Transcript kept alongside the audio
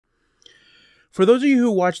For those of you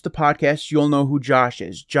who watch the podcast, you'll know who Josh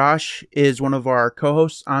is. Josh is one of our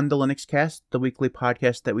co-hosts on the Linux Cast, the weekly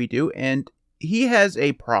podcast that we do, and he has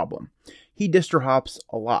a problem. He distro hops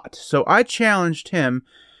a lot. So I challenged him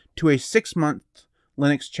to a 6-month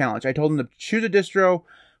Linux challenge. I told him to choose a distro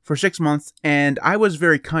for 6 months, and I was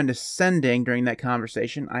very condescending during that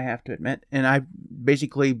conversation, I have to admit, and I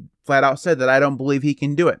basically flat out said that I don't believe he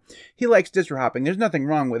can do it. He likes distro hopping. There's nothing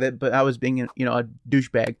wrong with it, but I was being, a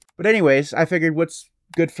douchebag. But anyways, I figured what's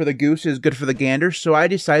good for the goose is good for the gander, so I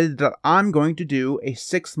decided that I'm going to do a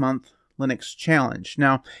 6-month Linux challenge.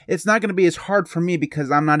 Now, it's not going to be as hard for me because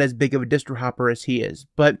I'm not as big of a distro hopper as he is,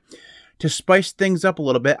 but to spice things up a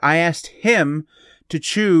little bit, I asked him to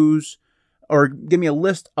choose or give me a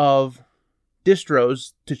list of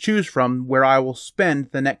distros to choose from where I will spend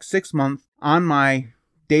the next 6 months on my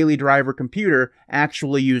daily driver computer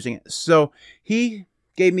actually using it. So he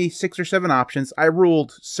gave me 6 or 7 options. I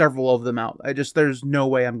ruled several of them out. There's no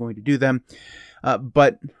way I'm going to do them.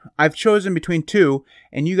 But I've chosen between 2,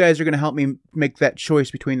 and you guys are going to help me make that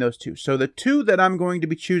choice between those 2. So the 2 that I'm going to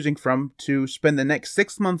be choosing from to spend the next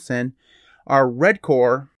 6 months in are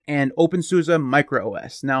Redcore and OpenSUSE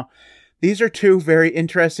MicroOS. Now, these are 2 very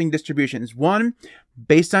interesting distributions. One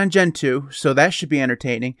based on Gen 2, so that should be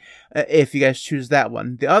entertaining if you guys choose that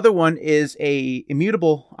one. The other one is a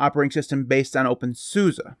immutable operating system based on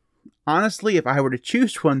OpenSUSE. Honestly, if I were to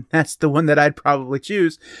choose one, that's the one that I'd probably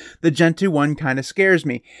choose. The Gen 2 one kind of scares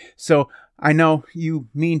me. So I know you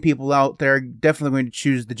mean people out there are definitely going to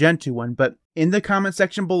choose the Gen 2 one, but in the comment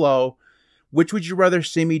section below, which would you rather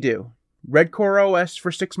see me do? Redcore OS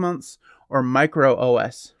for 6 months or Micro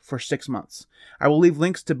OS for 6 months. I will leave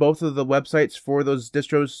links to both of the websites for those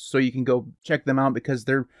distros so you can go check them out because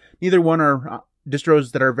neither one are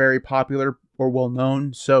distros that are very popular or well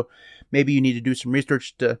known. So maybe you need to do some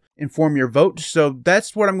research to inform your vote. So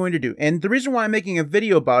that's what I'm going to do. And the reason why I'm making a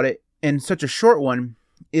video about it in such a short one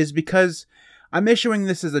is because I'm issuing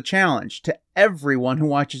this as a challenge to everyone who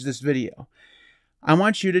watches this video. I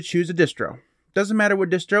want you to choose a distro. Doesn't matter what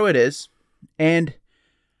distro it is. And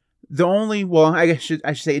I should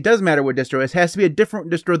say it does matter what distro it is. It has to be a different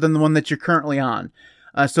distro than the one that you're currently on.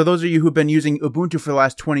 So those of you who've been using Ubuntu for the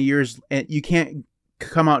last 20 years, you can't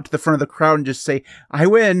come out to the front of the crowd and just say, I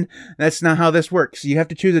win. That's not how this works. You have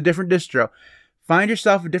to choose a different distro. Find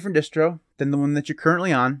yourself a different distro than the one that you're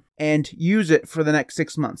currently on and use it for the next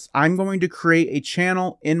 6 months. I'm going to create a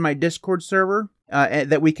channel in my Discord server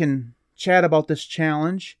that we can chat about this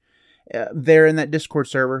challenge. There in that Discord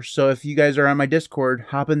server. So if you guys are on my Discord,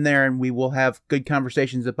 hop in there and we will have good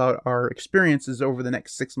conversations about our experiences over the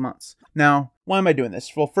next 6 months. Now, why am I doing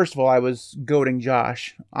this? Well, first of all, I was goading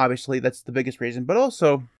Josh. Obviously, that's the biggest reason. But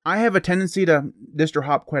also, I have a tendency to distro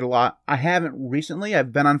hop quite a lot. I haven't recently.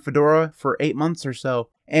 I've been on Fedora for 8 months or so.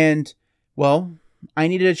 And, well, I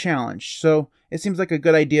needed a challenge. So it seems like a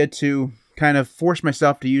good idea to kind of force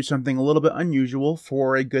myself to use something a little bit unusual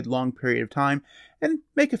for a good long period of time and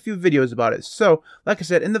make a few videos about it. So, like I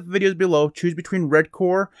said, in the videos below, choose between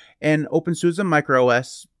Redcore and OpenSUSE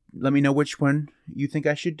MicroOS. Let me know which one you think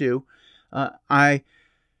I should do. I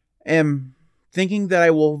am thinking that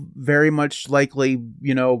I will very much likely,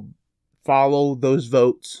 follow those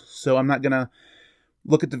votes. So I'm not going to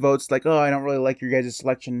look at the votes like, oh, I don't really like your guys'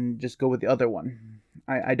 selection, and just go with the other one.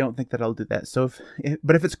 I don't think that I'll do that. So,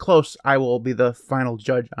 but if it's close, I will be the final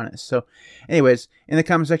judge on it. So, anyways, in the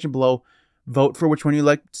comment section below, vote for which one you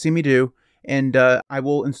like to see me do, and I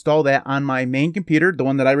will install that on my main computer, the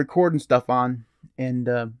one that I record and stuff on, and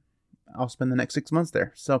I'll spend the next 6 months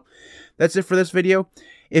there. So that's it for this video.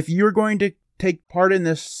 If you're going to take part in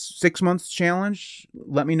this 6 months challenge,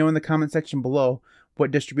 let me know in the comment section below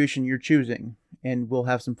what distribution you're choosing, and we'll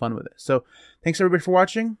have some fun with it. So thanks everybody for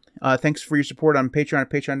watching. Thanks for your support on Patreon at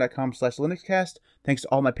patreon.com/linuxcast. Thanks to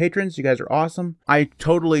all my patrons. You guys are awesome. I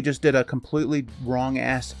totally just did a completely wrong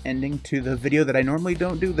ass ending to the video that I normally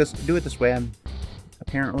don't do it this way. I'm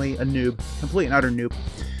apparently a noob, complete and utter noob.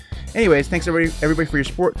 Anyways, thanks everybody for your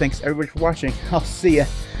support. Thanks everybody for watching. I'll see you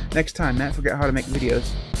next time. Matt forgot how to make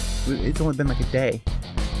videos. It's only been like a day.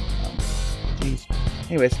 Jeez.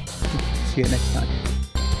 Anyways, see you next time.